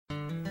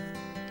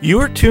You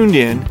are tuned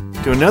in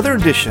to another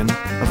edition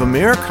of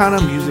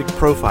Americana Music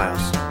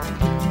Profiles,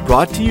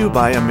 brought to you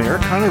by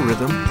Americana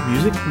Rhythm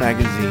Music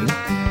Magazine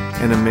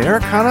and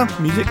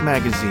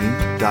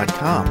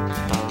AmericanaMusicMagazine.com.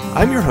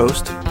 I'm your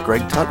host,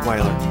 Greg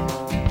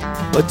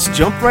Tutwiler. Let's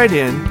jump right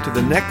in to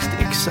the next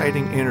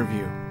exciting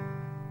interview.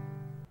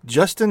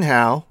 Justin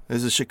Howl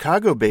is a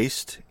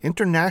Chicago-based,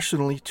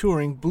 internationally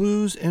touring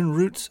blues and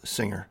roots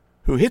singer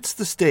who hits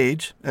the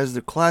stage as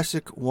the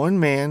classic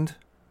one-man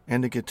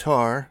and a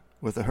guitar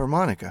with a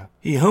harmonica.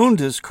 He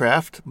honed his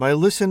craft by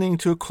listening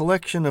to a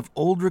collection of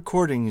old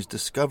recordings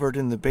discovered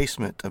in the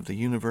basement of the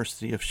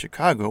University of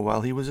Chicago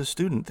while he was a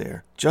student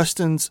there.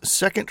 Justin's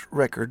second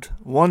record,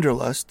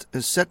 Wanderlust,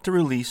 is set to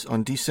release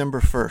on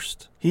December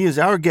 1st. He is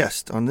our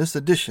guest on this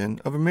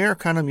edition of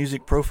Americana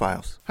Music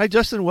Profiles. Hi,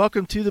 Justin.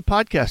 Welcome to the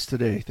podcast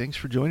today. Thanks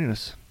for joining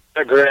us.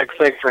 Hi, Greg.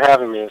 Thanks for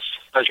having me. It's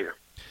a pleasure.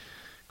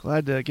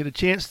 Glad to get a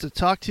chance to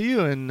talk to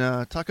you and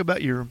talk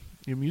about your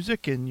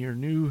music and your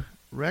new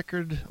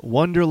record,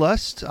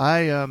 Wanderlust.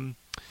 We're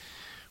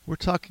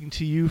talking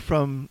to you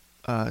from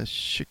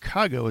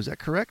Chicago. Is that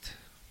correct?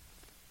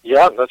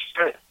 Yeah, that's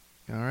right.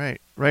 All right,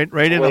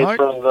 right in the heart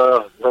from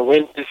the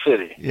Windy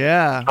City.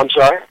 Yeah. I'm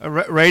sorry.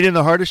 Right in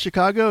the heart of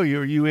Chicago. Are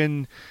you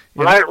in?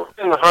 Right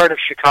in the heart of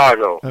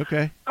Chicago.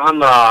 Okay.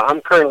 I'm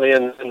currently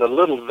in the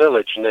Little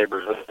Village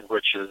neighborhood,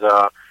 which is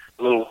a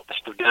little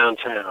west of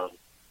downtown.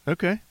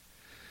 Okay.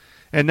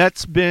 And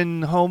that's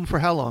been home for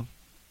how long?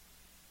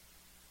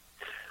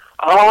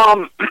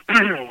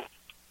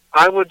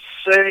 I would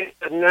say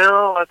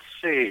now, let's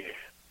see,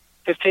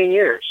 15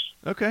 years.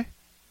 Okay.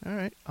 All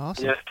right.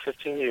 Awesome. Yeah,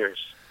 15 years.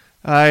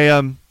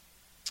 I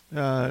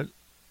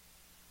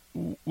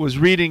was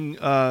reading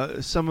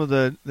some of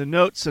the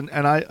notes, and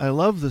I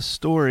love the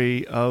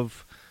story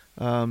of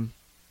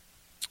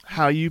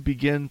how you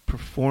began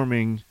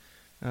performing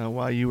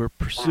while you were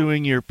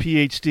pursuing your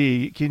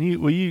PhD.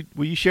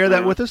 Will you share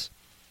that with us?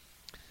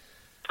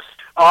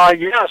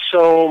 Yeah,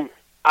 so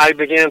I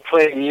began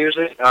playing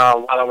music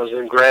while I was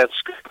in grad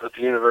school at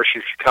the University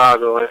of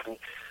Chicago, and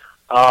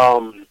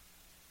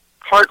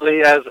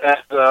partly as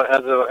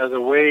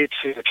a way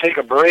to take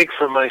a break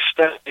from my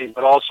study,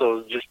 but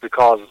also just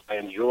because I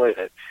enjoyed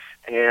it.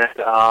 And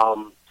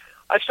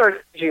I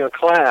started teaching a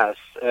class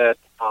at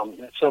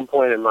some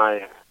point in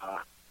my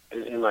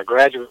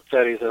graduate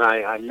studies, and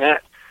I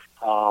met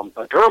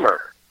a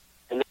drummer,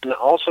 and then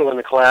also in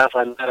the class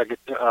I met a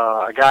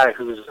guy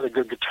who was a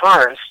good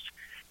guitarist.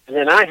 And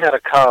then I had a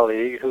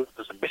colleague who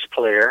was a bass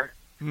player.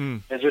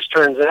 It just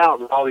turns out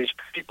that all these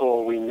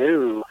people we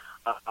knew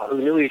who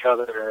knew each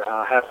other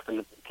happened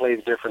to play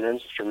different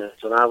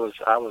instruments. And I was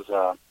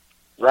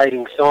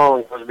writing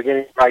songs. I was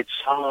beginning to write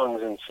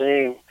songs and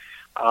sing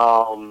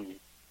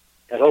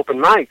at open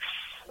mics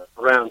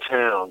around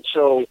town.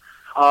 So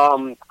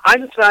I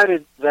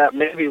decided that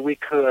maybe we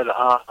could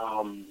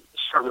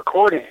start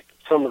recording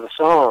some of the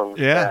songs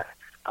that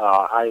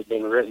I had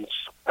been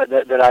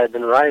that I had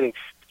been writing.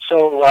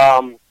 So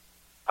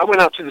I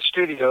went out to the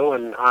studio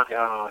and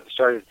I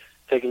started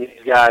taking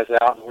these guys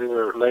out, and we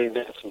were laying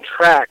down some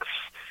tracks.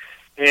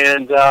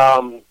 And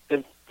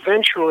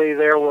eventually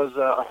there was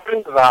a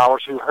friend of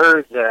ours who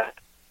heard that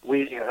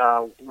we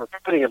were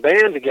putting a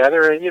band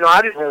together. And,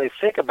 I didn't really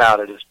think about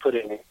it as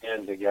putting a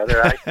band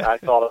together. I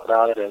thought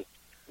about it as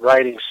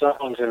writing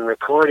songs and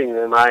recording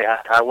them.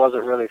 I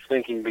wasn't really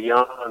thinking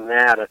beyond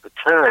that at the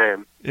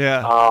time.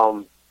 Yeah.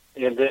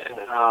 And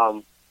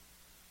then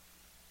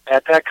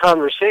at that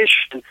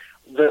conversation,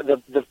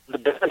 the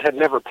band had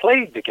never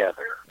played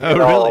together. Oh,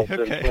 They'd all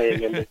really? been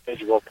playing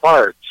individual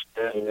parts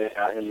in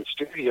the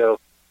studio.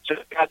 So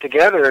we got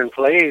together and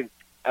played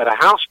at a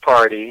house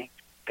party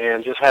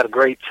and just had a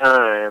great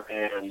time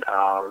and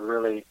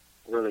really,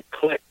 really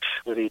clicked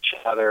with each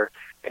other.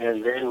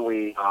 And then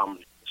we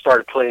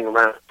started playing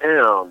around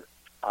town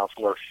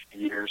for a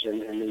few years,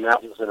 and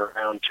that was in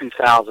around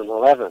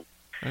 2011.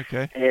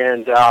 Okay.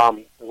 And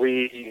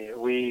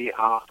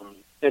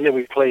and then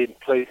we played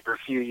for a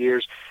few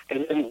years,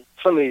 and then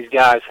some of these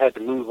guys had to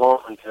move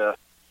on to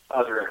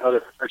other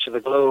parts of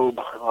the globe.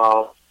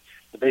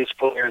 The bass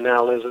player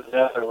now lives in the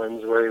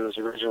Netherlands, where he was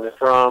originally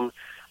from.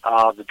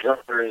 The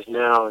drummer is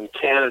now in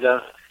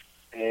Canada,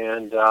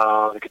 and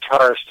the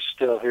guitarist is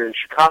still here in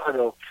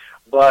Chicago.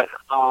 But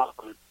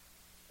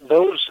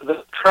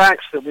the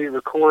tracks that we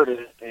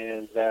recorded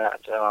and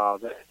that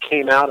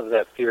came out of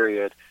that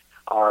period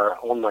are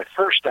on my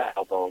first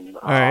album.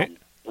 All right.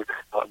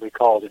 We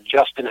called it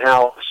Justin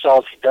Howl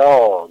Salty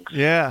Dogs.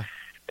 Yeah.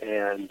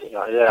 And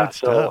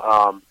so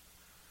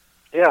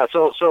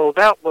so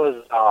that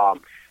was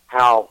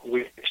how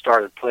we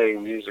started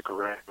playing music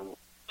around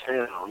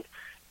town.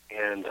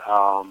 And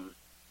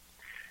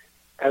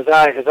as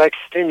I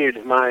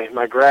continued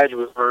my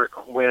graduate work,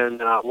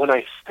 when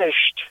I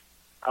finished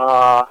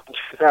in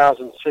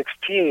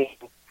 2016,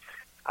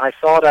 I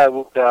thought I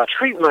would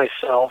treat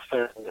myself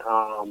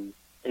and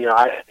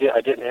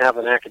I didn't have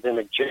an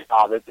academic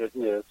job.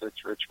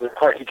 It's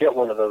hard to get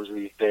one of those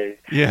these days.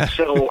 Yeah.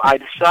 So I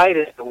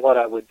decided that what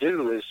I would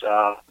do is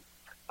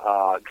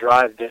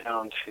drive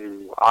down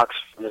to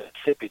Oxford,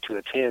 Mississippi to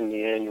attend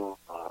the annual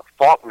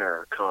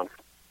Faulkner conference.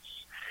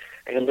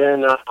 And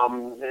then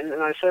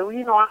and I said,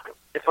 well,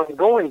 if I'm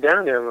going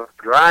down there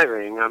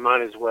driving, I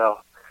might as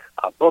well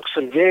book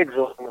some gigs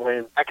along the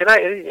way.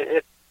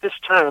 At this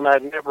time,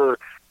 I'd never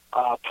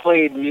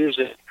played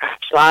music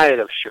outside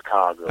of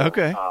Chicago.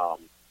 Okay.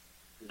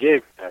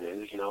 Gig, that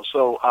is,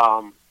 So,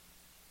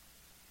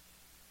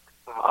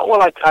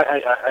 well,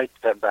 I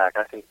step back.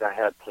 I think I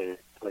had played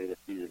a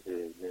few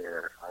gigs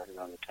there in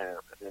other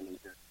towns,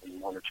 in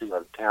one or two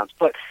other towns.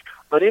 But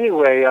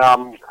anyway,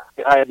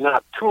 I had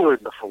not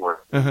toured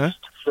before. Uh-huh.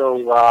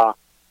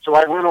 So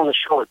I went on a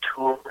short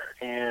tour,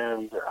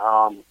 and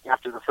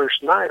after the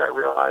first night, I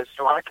realized,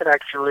 I could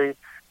actually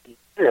do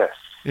this.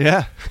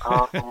 Yeah.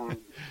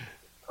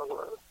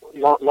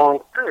 Long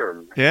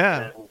term.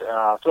 Yeah. And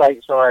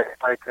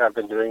I've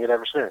been doing it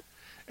ever since.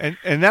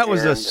 And that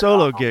was a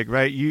solo gig,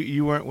 right?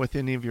 You weren't with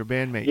any of your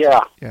bandmates.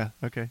 Yeah. Yeah.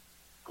 Okay.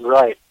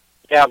 Right.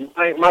 Yeah.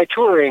 My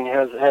touring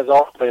has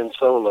all been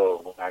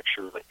solo,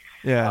 actually.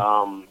 Yeah.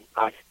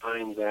 I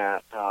find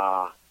that.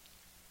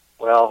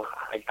 Well,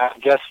 I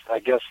guess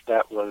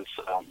that was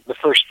the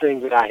first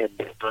thing that I had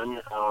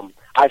done.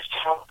 I've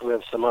talked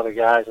with some other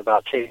guys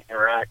about taking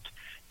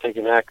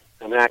an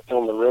act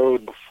on the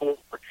road before.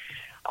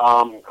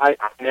 I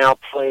now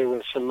play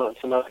with some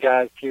other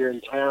guys here in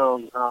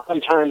town.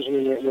 Sometimes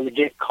when the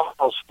gig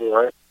calls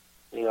for it,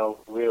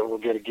 we'll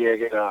get a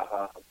gig at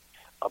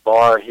a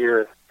bar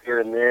here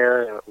and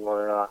there,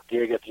 or a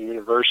gig at the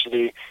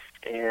university,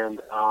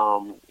 and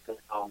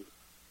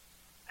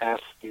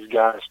ask these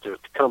guys to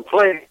come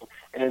play.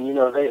 And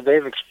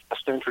they've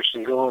expressed interest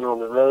in going on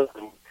the road,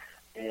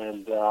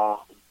 and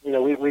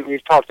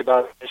we've talked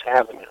about this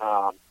haven't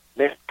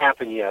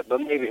happened yet, but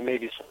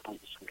maybe some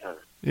kind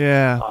of.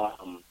 Yeah.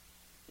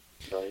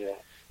 So yeah.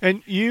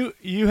 And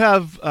you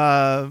have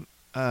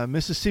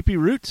Mississippi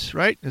roots,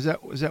 right? Is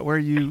that where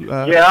you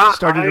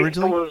started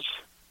originally?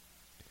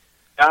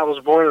 I was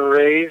born and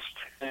raised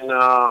in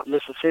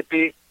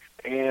Mississippi,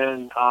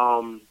 and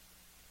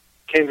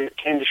came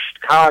to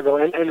Chicago,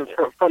 and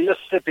from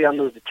Mississippi I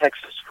moved to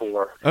Texas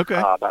for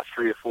about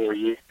 3 or 4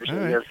 years,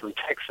 and then from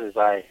Texas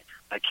I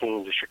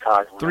came to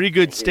Chicago. 3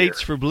 good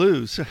states for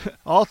blues.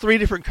 All 3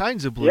 different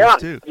kinds of blues,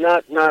 too.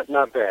 Not bad.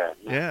 Not bad.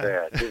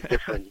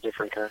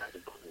 Different kinds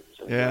of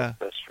blues. Yeah.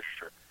 That's for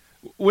sure.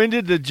 When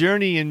did the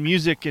journey in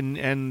music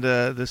and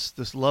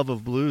this love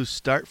of blues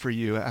start for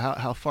you?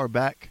 How far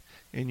back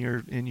in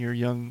your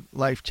young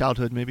life,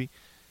 childhood, maybe?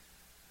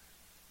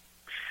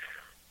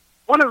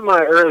 One of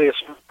my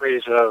earliest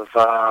memories of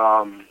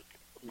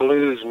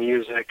blues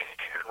music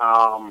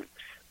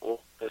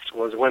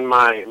was when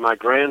my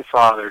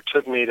grandfather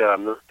took me to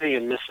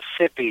Meridian,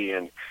 Mississippi,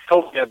 and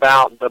told me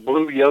about the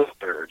Blue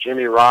Yodeler,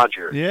 Jimmy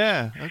Rogers.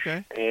 Yeah.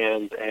 Okay.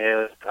 And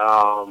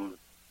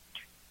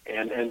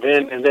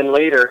then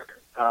later,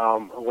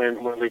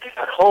 when we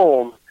got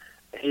home,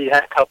 he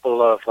had a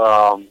couple of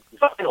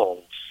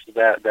vinyls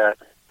that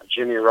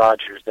Jimmy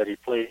Rogers that he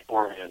played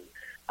for me. And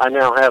I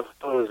now have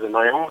those in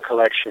my own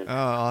collection. Oh,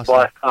 awesome.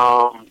 But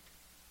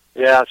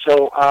yeah,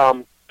 so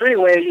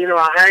anyway,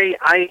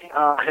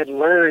 I had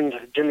learned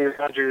Jimmy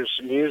Rogers'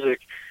 music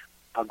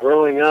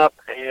growing up,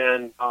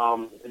 and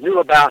knew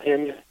about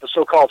him, the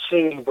so-called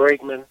singing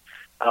brakeman,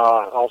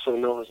 also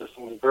known as the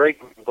singing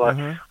brakeman. But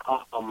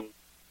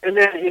and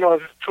then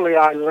eventually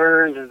I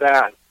learned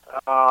that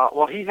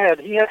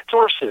he had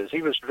sources.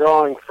 He was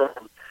drawing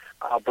from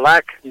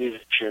black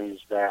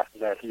musicians that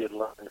he had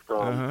learned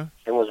from,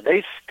 and was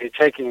basically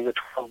taking the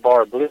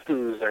 12-bar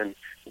blues and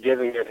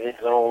giving it his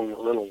own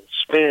little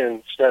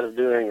spin. Instead of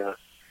doing a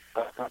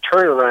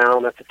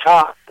turnaround at the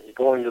top,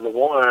 going to the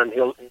one,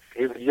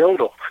 he would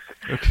yodel.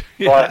 Okay.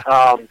 Yeah.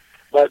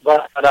 But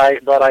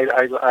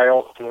I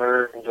also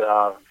learned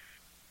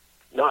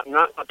not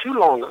too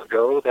long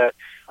ago that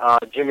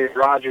Jimmy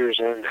Rogers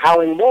and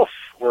Howling Wolf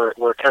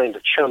were kind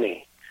of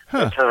chummy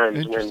at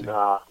times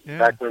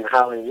back when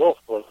Howling Wolf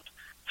was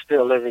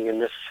still living in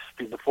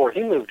Mississippi before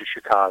he moved to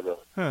Chicago.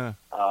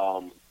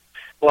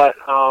 But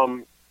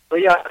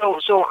yeah,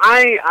 so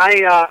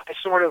I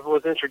sort of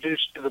was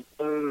introduced to the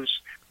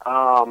blues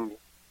from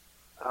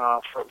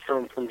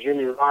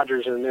Jimmy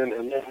Rogers, and then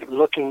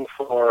looking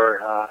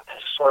for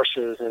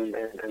sources and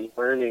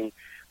learning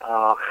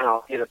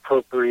how he had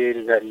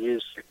appropriated that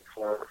music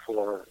for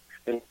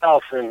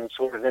himself and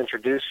sort of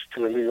introduced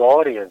to a new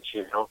audience,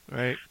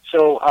 Right.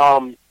 So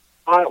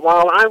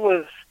while I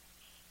was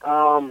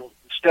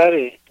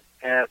studying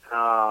at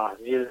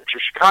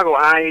Chicago,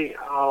 I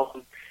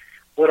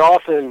would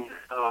often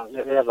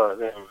they have a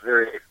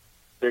very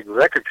big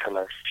record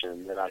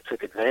collection that I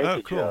took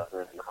advantage of,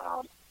 and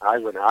I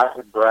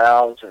would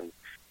browse and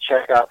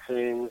check out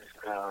things,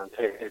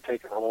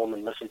 take it home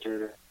and listen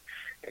to it,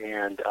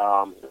 and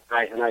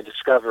I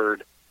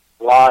discovered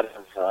a lot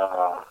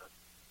of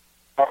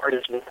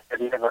artists that I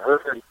had never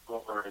heard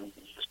before, and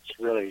just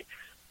really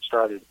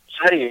started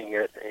studying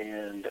it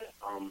and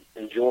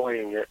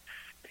enjoying it,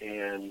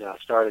 and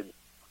started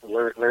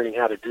learning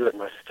how to do it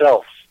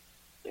myself.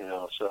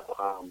 So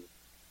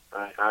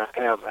I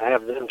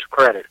have them to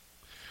credit.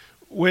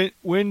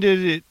 When did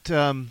it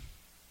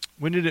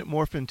When did it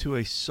morph into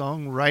a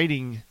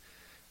songwriting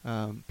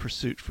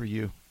pursuit for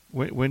you?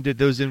 When did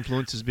those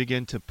influences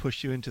begin to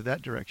push you into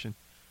that direction?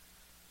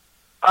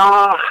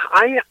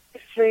 I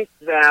think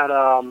that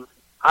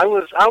I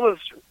was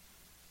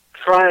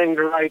trying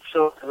to write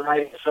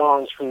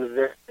songs from the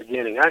very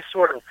beginning. I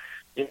sort of,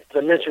 as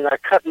I mentioned, I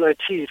cut my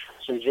teeth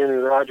with some Jimmy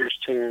Rogers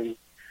tunes,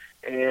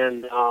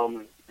 and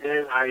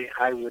then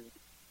I would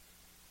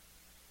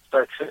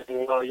start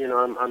thinking, well,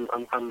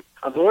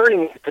 I'm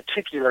learning a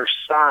particular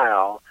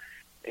style,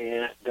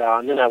 and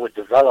then I would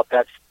develop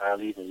that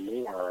style even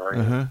more.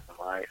 Uh-huh.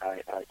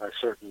 I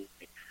certainly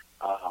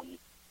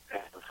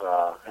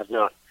have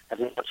not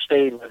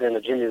stayed within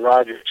a Jimmy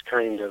Rogers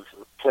kind of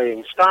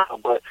playing style,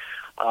 but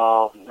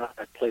I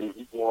play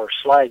more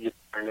slide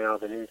guitar now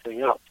than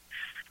anything else,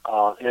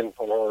 or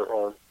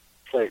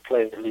play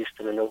at least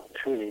in an open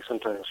tuning.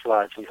 Sometimes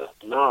slide, sometimes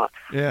not.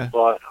 Yeah.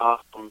 But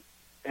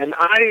and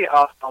I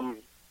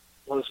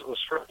was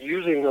sort of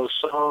using those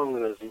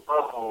songs as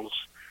models,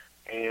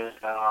 and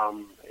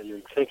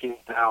then thinking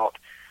about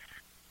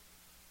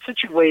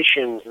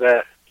situations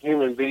that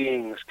human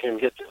beings can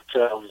get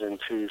themselves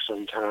into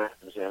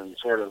sometimes, and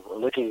sort of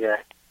looking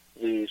at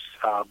these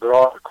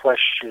broad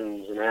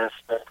questions and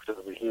aspects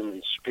of the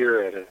human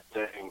spirit and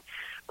saying,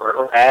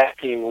 or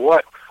asking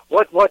what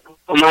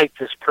might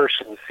this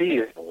person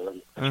feel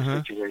in a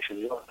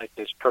situation? What might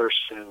this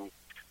person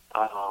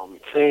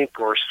think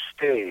or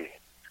say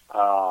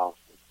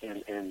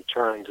in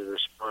trying to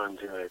respond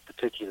to a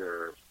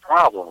particular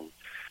problem?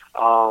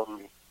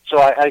 So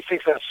I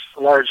think that's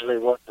largely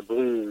what the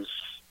blues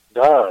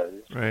does,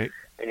 right?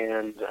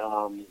 And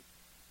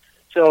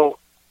so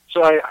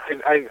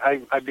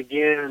I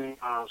began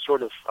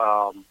sort of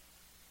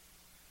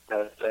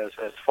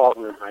as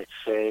Faulkner might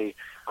say,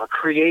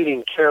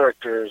 creating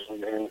characters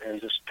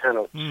and just kind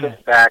of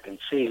sit back and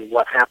see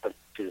what happens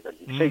to them,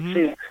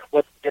 see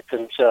what they get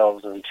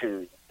themselves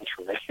into.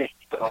 So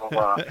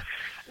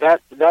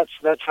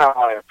that's how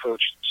I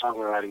approach the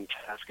songwriting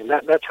task, and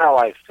that's how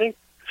I think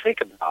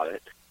about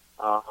it.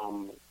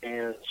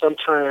 And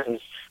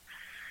sometimes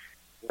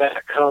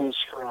that comes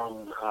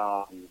from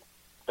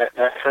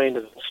that kind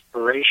of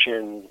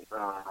inspiration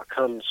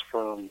comes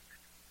from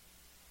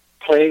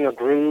playing a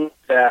groove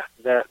that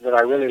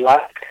I really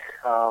like.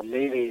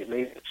 Maybe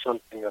it's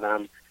something that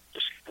I'm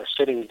just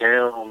sitting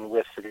down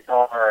with the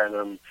guitar and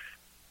I'm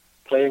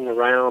playing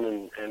around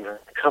and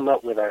come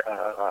up with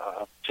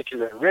a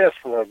particular riff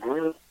or a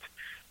groove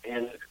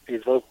and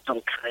evoke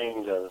some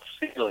kind of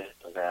feeling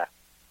that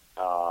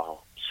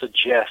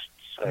suggests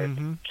a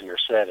particular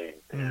setting.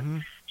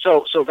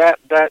 So that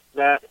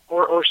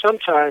or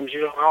sometimes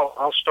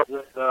I'll start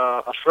with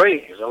a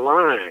phrase, a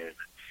line,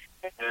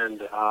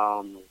 and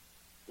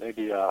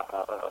maybe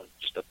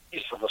just a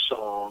piece of a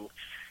song,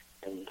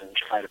 and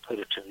try to put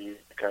it to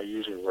music. I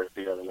usually work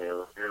the other way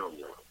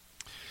around.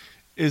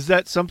 Is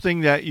that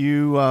something that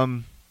you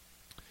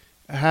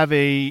have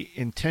a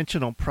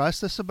intentional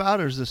process about,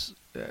 or is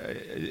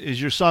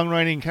your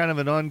songwriting kind of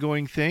an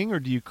ongoing thing, or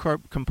do you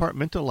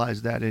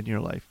compartmentalize that in your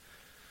life?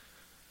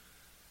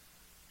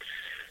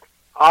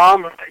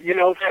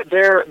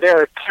 There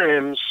are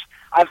times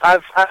I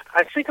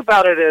think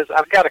about it as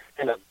I've got a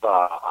kind of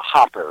a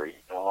hopper,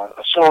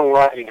 a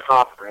songwriting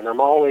hopper, and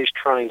I'm always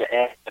trying to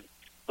add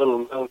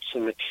little notes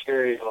and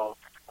material,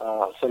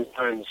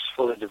 sometimes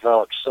fully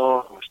developed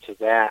songs to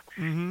that.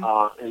 And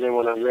then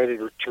when I'm ready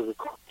to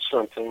record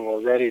something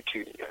or ready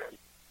to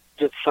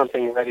get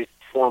something ready to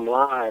perform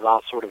live,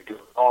 I'll sort of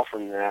draw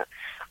from that.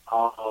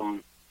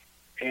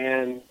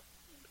 And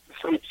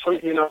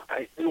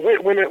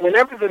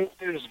whenever the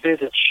news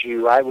visits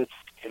you, I would say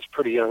it's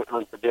pretty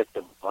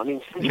unpredictable. I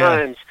mean,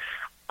 sometimes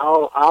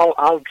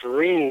I'll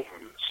dream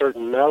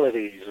certain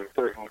melodies or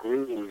certain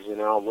grooves,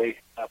 and I'll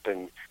wake up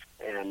and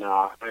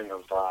kind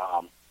of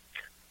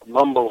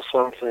mumble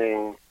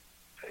something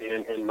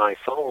in my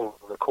phone,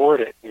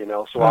 record it,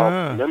 so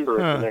I'll remember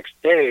it the next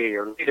day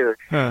or later.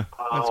 That's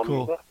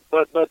cool.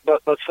 But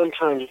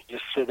sometimes you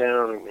just sit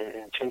down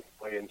and think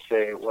and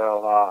say,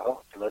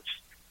 well, let's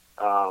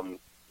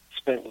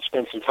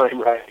spend some time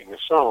writing a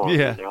song.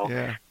 Yeah.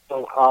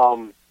 So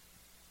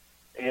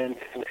and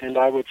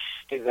I would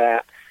say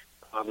that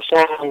the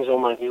songs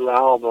on my new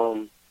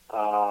album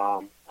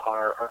are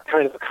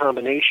kind of a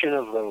combination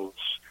of those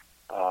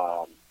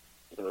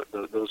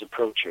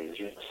approaches.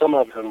 Some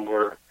of them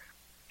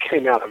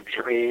came out of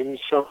dreams.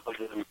 Some of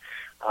them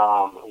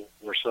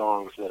were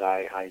songs that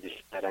I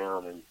just sat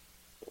down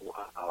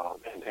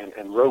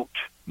and wrote,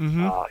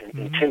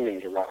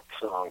 intending to write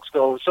songs.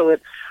 So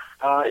it's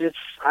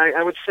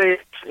I would say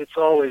it's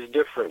always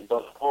different,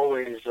 but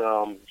always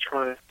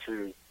trying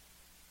to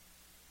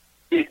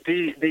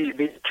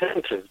be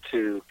attentive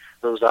to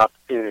those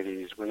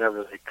opportunities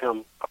whenever they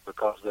come up,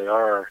 because they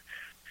are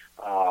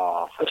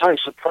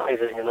sometimes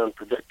surprising and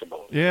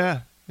unpredictable.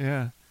 Yeah.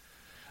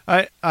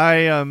 I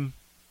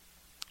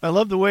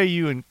love the way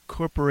you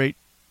incorporate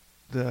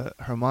the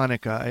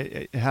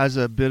harmonica. It has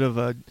a bit of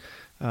a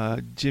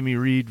Jimmy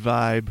Reed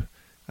vibe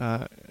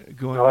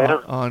going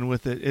on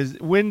with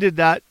it. When did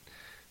that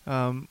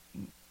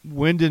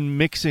when did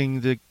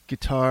mixing the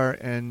guitar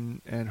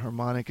and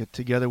harmonica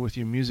together with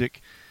your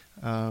music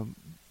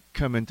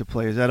come into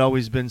play? Has that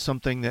always been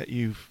something that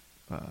you've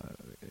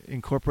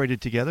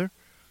incorporated together?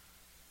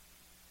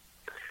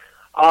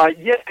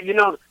 Yeah,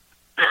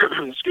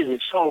 excuse me.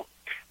 So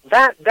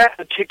that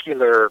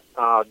particular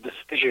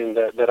decision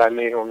that I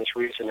made on this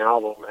recent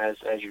album, as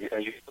you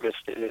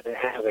noticed, it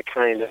has a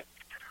kind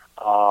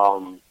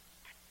of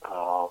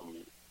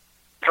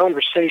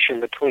conversation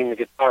between the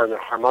guitar and the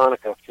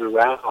harmonica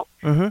throughout.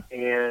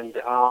 And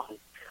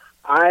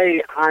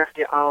I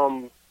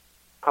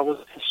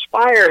was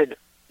inspired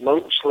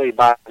mostly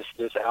by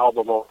this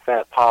album on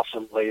Fat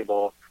Possum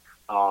label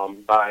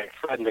by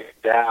Fred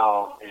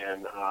McDowell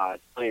and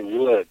Johnny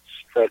Woods.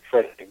 Fred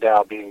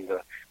McDowell being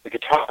the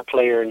guitar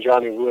player and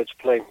Johnny Woods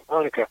playing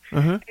harmonica.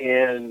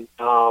 And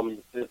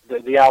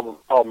the album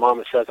called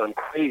Mama Says I'm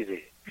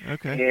Crazy.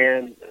 Okay.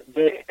 And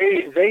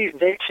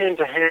they tend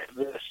to have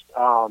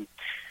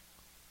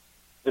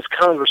this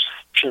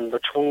conversation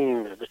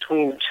between the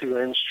two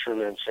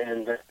instruments,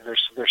 and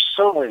they're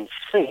so in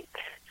sync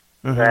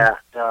that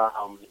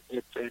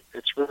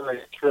it's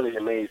really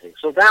amazing.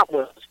 So that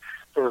was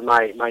sort of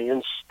my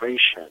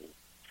inspiration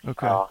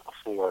for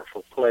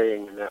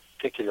playing in that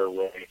particular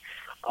way.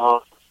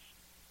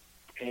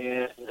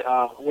 And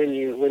when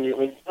you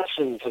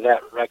listen to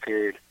that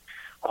record,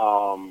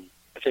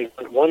 I think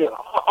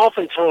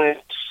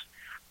oftentimes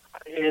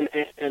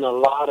in a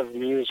lot of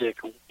music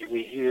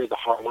we hear the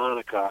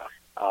harmonica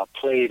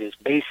played as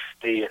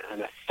basically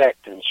an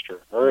effect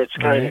instrument, or it's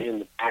kind of in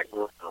the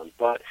background.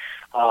 But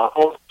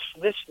on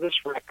this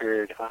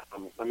record,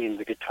 I mean,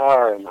 the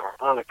guitar and the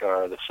harmonica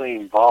are the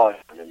same volume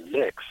in the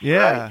mix.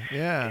 Yeah, right?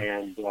 yeah.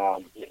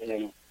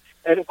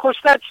 And of course,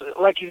 that's,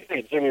 like you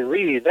say, Jimmy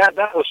Reed, that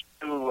was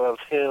true of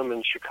him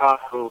in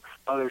Chicago,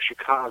 other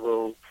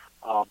Chicago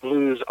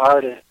blues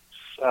artists.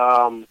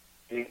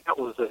 That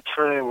was a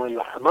time when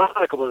the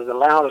harmonica was the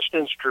loudest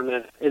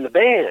instrument in the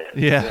band.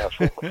 Yeah.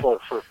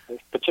 For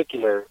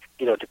particular,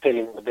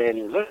 depending on the band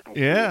you're listening to.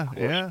 Yeah, of course.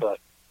 yeah. But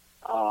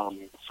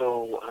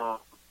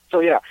so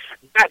yeah,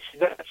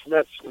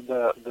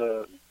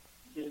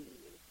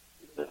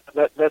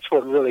 that's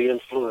what really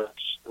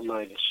influenced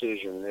my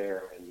decision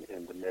there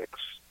in the mix.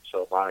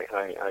 So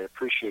I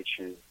appreciate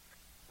you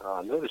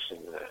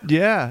noticing that.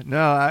 Yeah, no,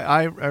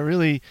 I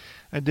really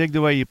dig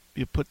the way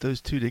you put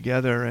those two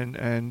together,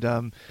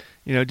 and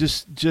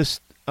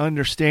just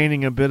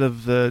understanding a bit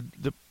of the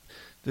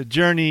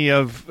journey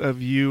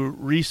of you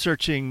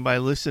researching by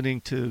listening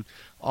to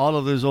all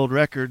of those old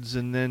records,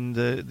 and then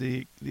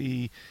the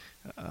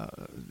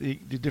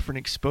different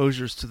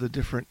exposures to the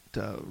different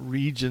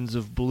regions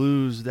of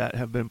blues that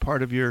have been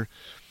part of your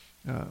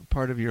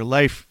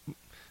life,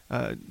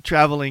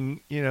 traveling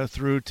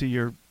through to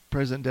your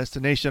present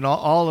destination.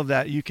 All of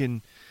that, you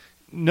can,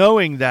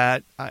 knowing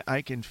that,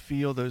 I can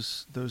feel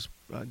those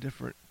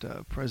different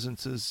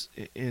presences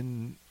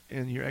in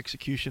your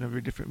execution of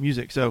your different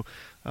music. So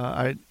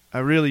I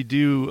really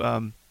do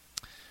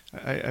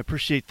I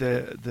appreciate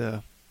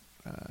the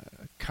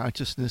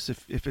consciousness,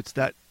 if it's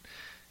that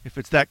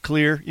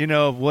clear,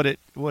 of what it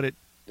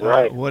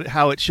right.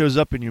 how it shows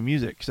up in your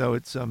music. So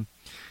it's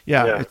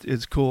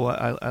it's cool.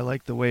 I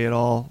like the way it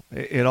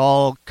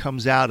all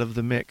comes out of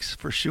the mix,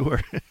 for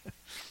sure.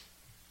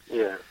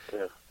 Yeah.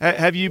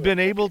 Have you been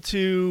able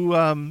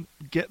to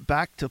get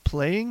back to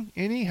playing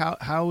any?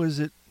 How is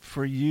it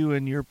for you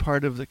in your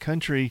part of the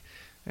country,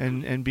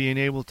 and being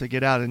able to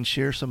get out and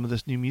share some of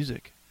this new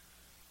music?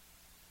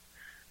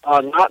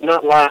 Not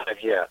live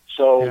yet.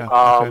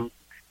 So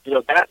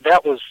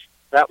that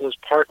was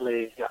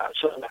partly.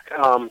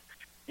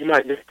 You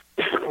might be,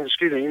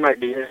 you might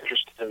be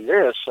interested in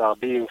this,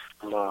 being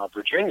from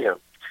Virginia.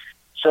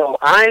 So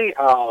I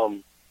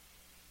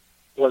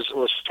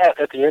was set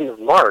at the end of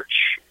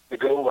March to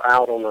go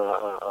out on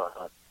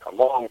a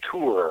long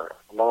tour,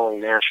 a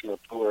long national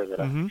tour that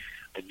I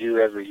do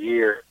every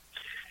year.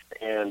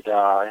 And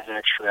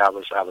actually, I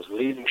was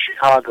leaving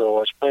Chicago. I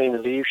was planning to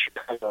leave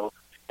Chicago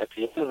at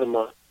the end of the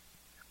month,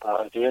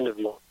 at the end of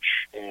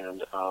March.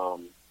 And so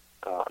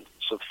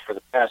for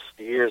the past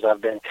few years,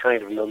 I've been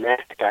kind of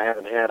nomadic. I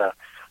haven't had a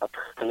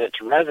permanent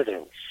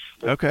residence.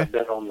 Okay. I've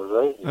been on the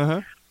road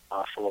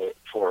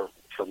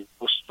for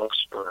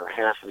most or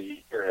half of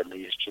the year at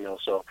least.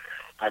 So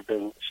I've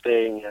been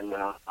staying in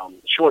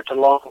short to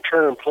long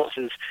term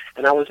places,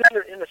 and I was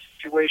in a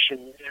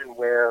situation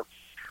where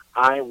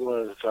I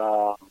was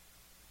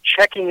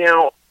checking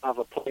out of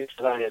a place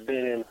that I had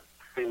been in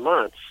 3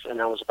 months,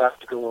 and I was about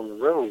to go on the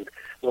road.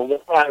 Well,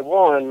 one by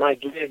one, my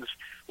gigs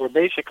were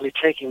basically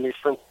taking me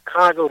from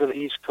Chicago to the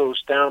East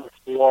Coast, down to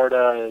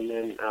Florida, and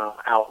then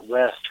out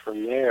west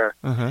from there.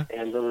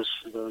 And those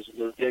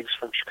gigs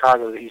from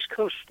Chicago to the East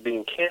Coast were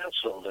being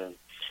canceled, and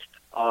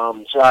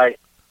so I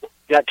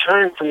got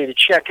time for me to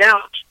check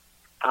out.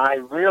 I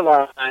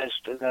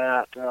realized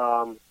that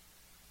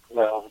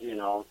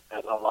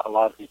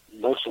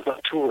most of my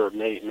tour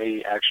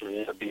may actually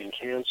end up being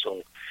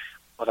canceled.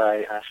 But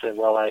I said,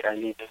 well, I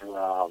need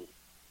to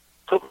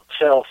put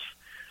myself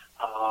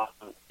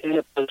in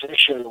a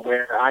position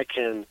where I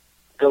can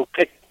go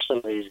pick and some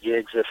of these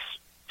gigs if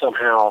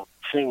somehow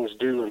things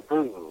do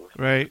improve.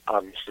 Right.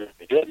 Obviously,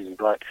 they didn't.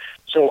 But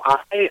so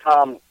I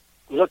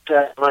looked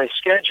at my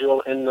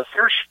schedule, and the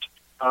first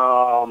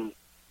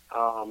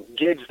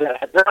gigs that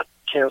had not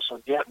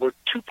canceled yet were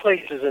two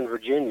places in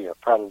Virginia,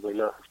 probably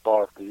not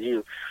far from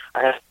you.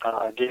 I had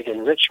a gig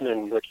in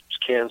Richmond, which was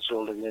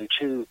canceled, and then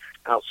two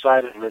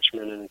outside of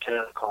Richmond in a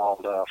town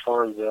called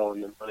Farmville,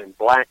 and then one in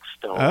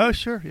Blackstone. Oh,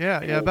 sure, yeah,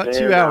 about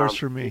then, 2 hours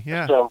for me,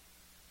 yeah. So,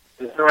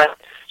 right.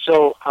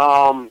 So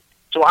I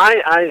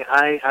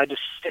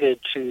decided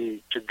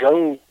to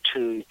go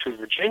to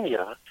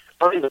Virginia,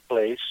 find a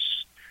place,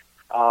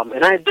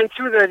 and I had been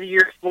through that a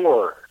year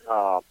before,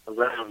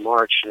 around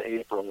March and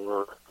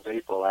April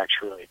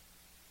actually.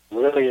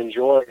 Really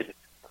enjoyed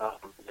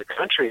the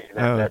country.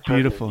 That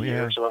beautiful, time of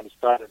year, yeah. So I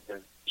decided to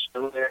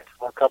stay there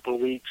for a couple of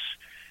weeks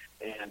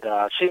and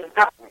see what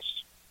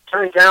happens.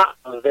 Turns out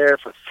I was there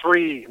for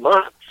 3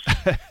 months.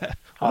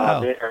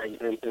 Wow. There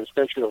in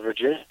Central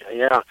Virginia,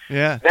 yeah.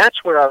 Yeah.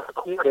 That's where I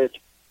recorded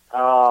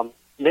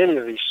many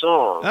of these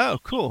songs. Oh,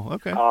 cool.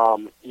 Okay.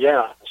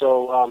 Yeah.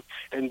 So,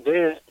 and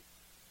then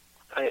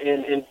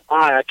in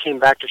July, I came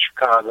back to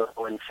Chicago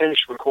and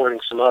finished recording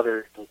some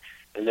others,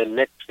 and then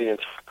mixed the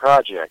entire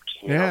project.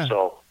 You know?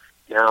 So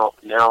now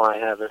I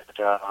have it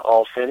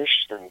all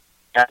finished and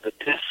got the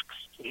discs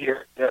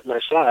here at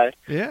my side.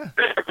 Yeah.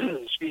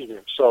 Excuse me.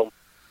 So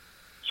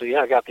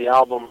yeah, I got the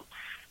album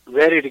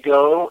ready to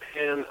go,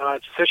 and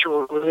its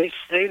official release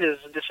date is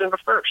December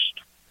 1st.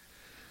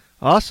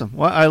 Awesome.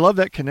 Well, I love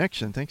that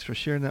connection. Thanks for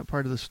sharing that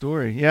part of the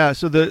story. Yeah,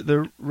 so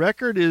the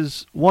record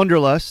is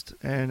Wanderlust,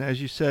 and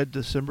as you said,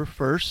 December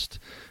 1st.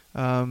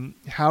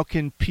 How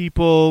can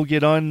people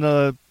get on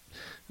the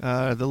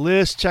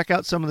list, check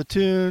out some of the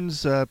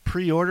tunes,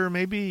 pre-order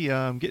maybe,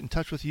 get in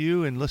touch with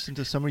you and listen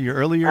to some of your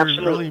earlier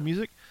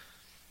music?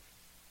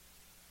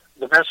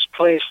 The best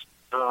place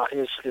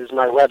is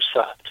my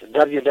website,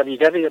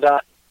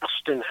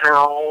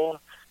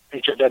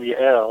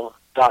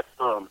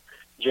 www.justinhowl.com.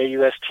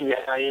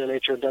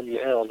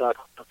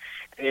 JUSTINHOWL.com.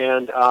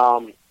 And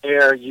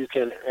there you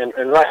can,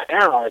 and right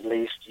now at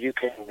least, you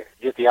can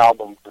get the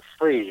album for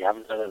free.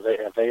 I've done it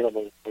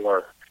available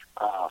for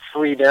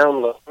free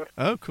download.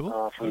 Oh,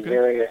 cool. From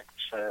various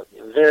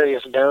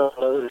download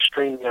or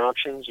streaming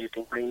options. You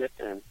can bring it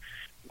and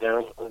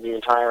download the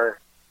entire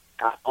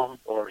album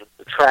or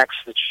the tracks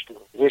that you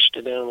wish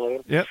to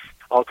download. Yep.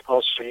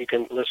 Also, you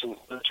can listen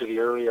to the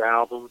earlier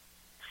album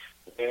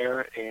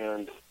there,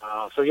 and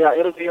so yeah,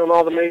 it'll be on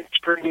all the major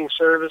streaming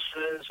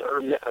services,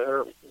 or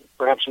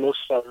perhaps most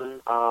of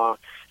them,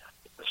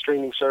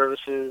 streaming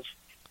services,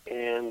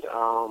 and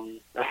I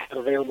have it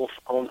available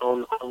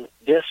on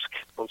disc,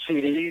 on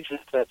CDs,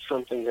 if that's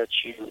something that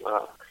you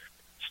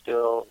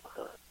still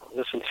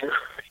listen to.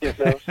 You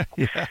know?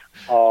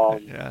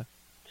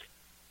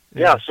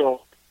 Yeah.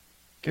 So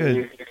good.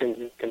 You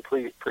can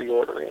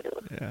pre-order it.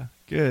 Yeah,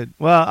 good.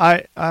 Well,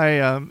 I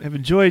have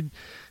enjoyed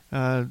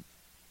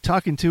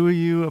talking to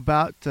you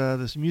about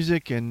this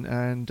music,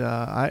 and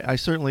I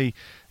certainly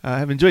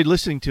have enjoyed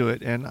listening to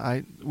it, and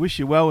I wish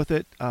you well with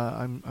it.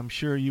 I'm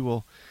sure you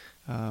will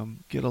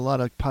get a lot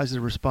of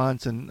positive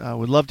response, and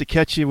would love to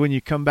catch you when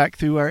you come back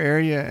through our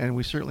area, and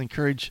we certainly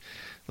encourage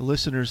the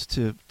listeners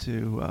to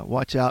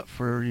watch out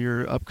for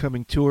your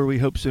upcoming tour. We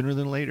hope sooner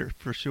than later,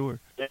 for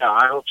sure. Yeah,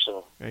 I hope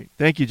so. Great.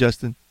 Thank you,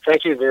 Justin.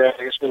 Thank you, Greg.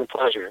 It's been a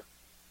pleasure.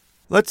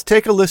 Let's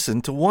take a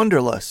listen to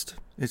Wanderlust.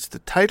 It's the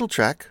title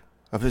track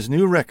of his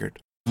new record.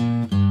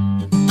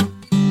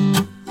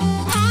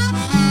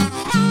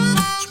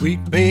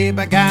 Sweet babe,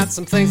 I got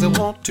some things I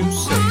want to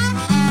say.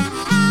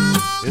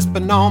 It's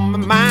been on my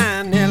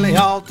mind nearly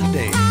all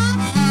today.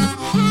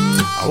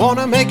 I want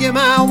to make you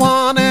my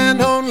one and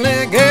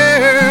only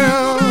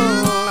girl.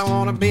 I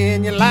want to be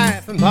in your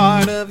life and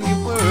part of your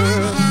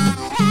world.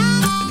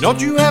 And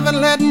don't you ever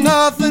let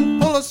nothing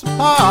pull us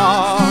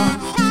apart.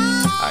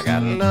 I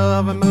got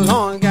love in my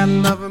lungs, got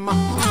love in my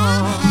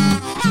heart.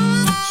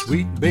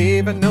 Sweet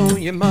babe, I know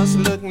you must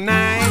look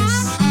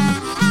nice.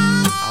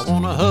 I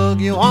wanna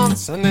hug you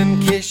once and then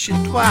kiss you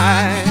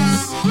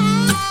twice.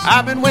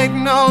 I've been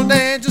waiting all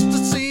day just to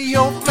see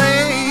your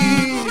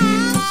face.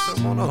 I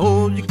wanna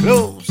hold you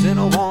close in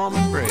a warm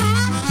embrace.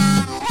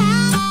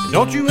 And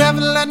don't you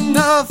ever let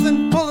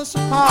nothing pull us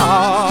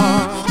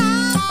apart.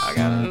 I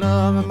got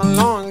love in my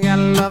lungs, got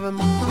love in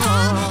my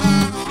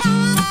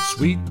heart.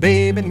 Sweet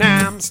baby,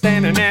 now I'm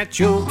standing at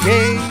your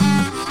gate.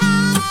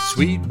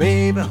 Sweet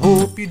baby,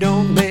 hope you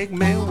don't make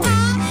me wait.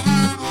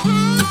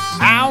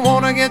 I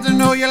wanna get to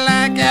know you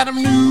like Adam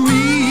knew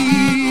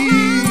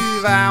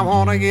Eve. I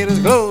wanna get as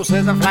close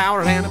as a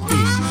flower and a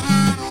bee.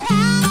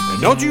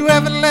 And don't you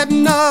ever let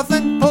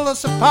nothing pull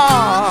us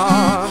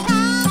apart.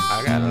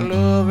 I got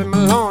love in my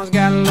lungs,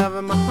 got love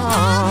in my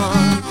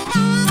heart.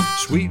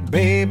 Sweet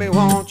baby,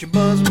 won't you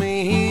buzz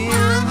me in?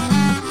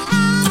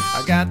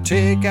 I got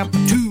takeout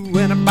for two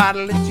and a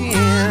bottle of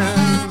gin.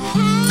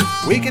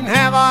 We can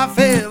have our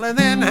fill and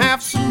then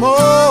have some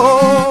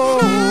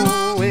more.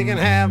 We can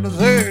have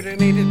dessert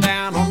and eat it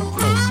down on the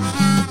floor.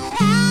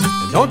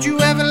 And don't you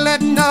ever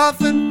let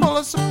nothing pull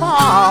us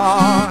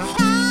apart.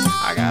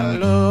 I got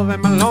love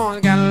in my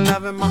loins, got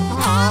love in my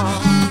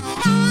heart.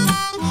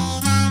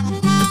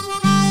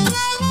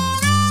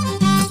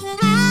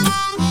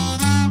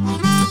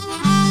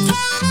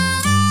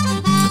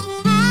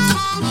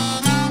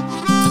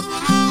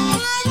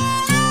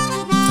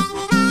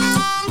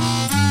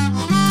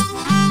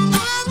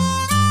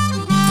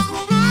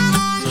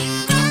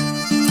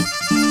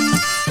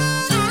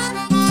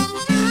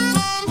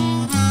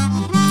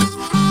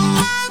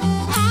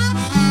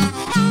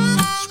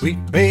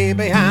 Sweet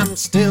baby, I'm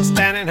still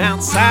standing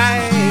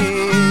outside.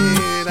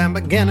 I'm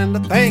beginning to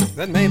think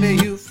that maybe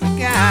you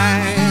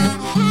forgot.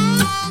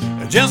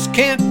 It just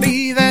can't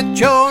be that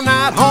you're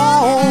not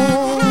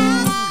home,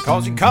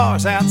 'cause your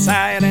car's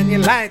outside and your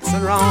lights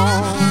are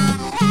on.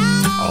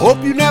 I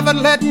hope you never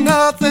let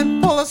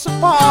nothing pull us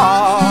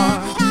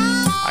apart.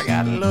 I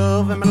got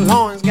love in my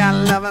loins, got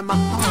love in my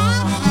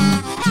heart.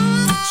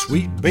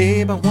 Sweet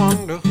baby, I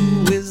wonder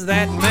who is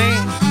that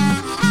man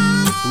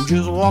who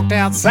just walked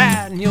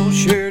outside in your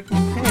shirt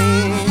and pants?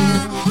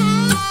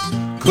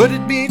 Could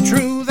it be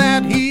true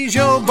that he's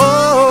your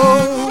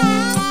beau?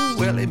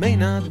 Well, he may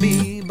not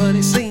be, but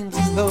he seems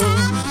as though.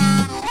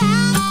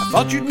 I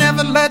thought you'd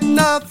never let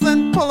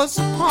nothing pull us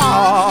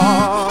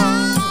apart.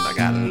 I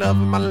got love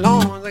in my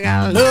loins, I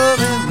got love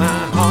in my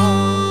heart.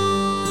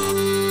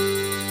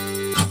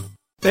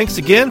 Thanks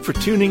again for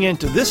tuning in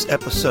to this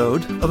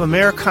episode of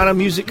Americana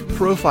Music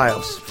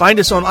Profiles. Find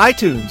us on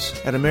iTunes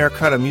at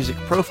Americana Music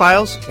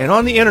Profiles and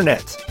on the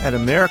internet at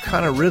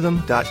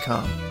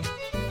AmericanaRhythm.com.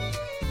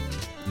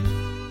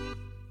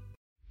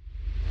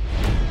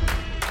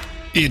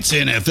 It's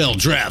NFL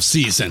draft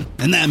season,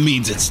 and that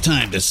means it's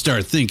time to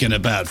start thinking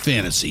about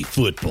fantasy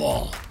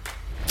football.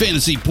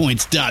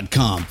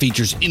 FantasyPoints.com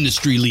features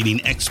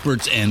industry-leading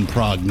experts and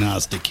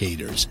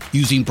prognosticators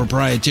using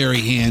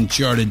proprietary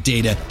hand-charted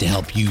data to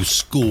help you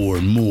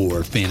score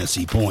more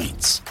fantasy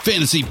points.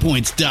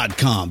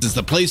 FantasyPoints.com is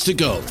the place to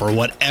go for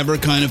whatever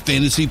kind of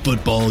fantasy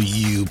football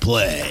you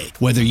play.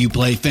 Whether you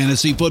play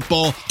fantasy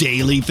football,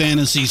 daily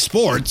fantasy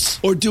sports,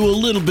 or do a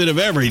little bit of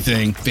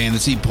everything,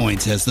 Fantasy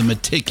Points has the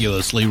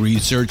meticulously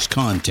researched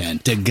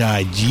content to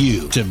guide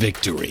you to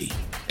victory.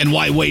 And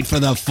why wait for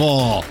the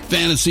fall?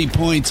 Fantasy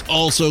Points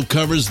also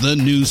covers the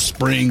new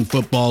spring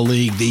football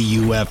league, the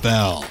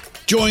UFL.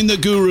 Join the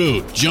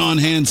guru, John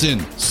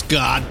Hansen,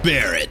 Scott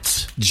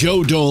Barrett,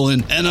 Joe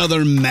Dolan, and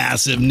other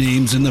massive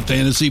names in the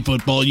fantasy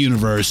football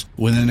universe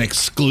with an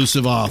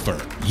exclusive offer.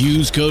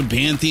 Use code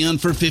Pantheon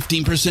for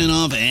 15%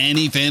 off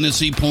any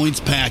Fantasy Points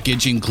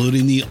package,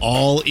 including the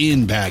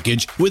all-in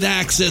package, with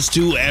access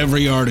to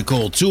every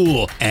article,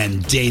 tool,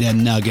 and data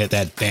nugget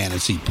that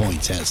Fantasy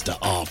Points has to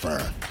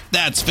offer.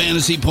 That's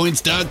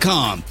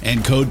FantasyPoints.com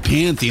and code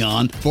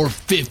Pantheon for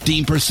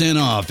 15%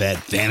 off at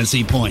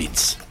Fantasy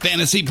Points.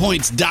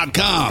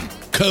 FantasyPoints.com,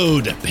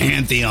 code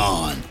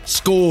Pantheon.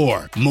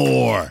 Score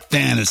more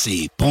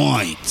fantasy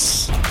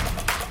points.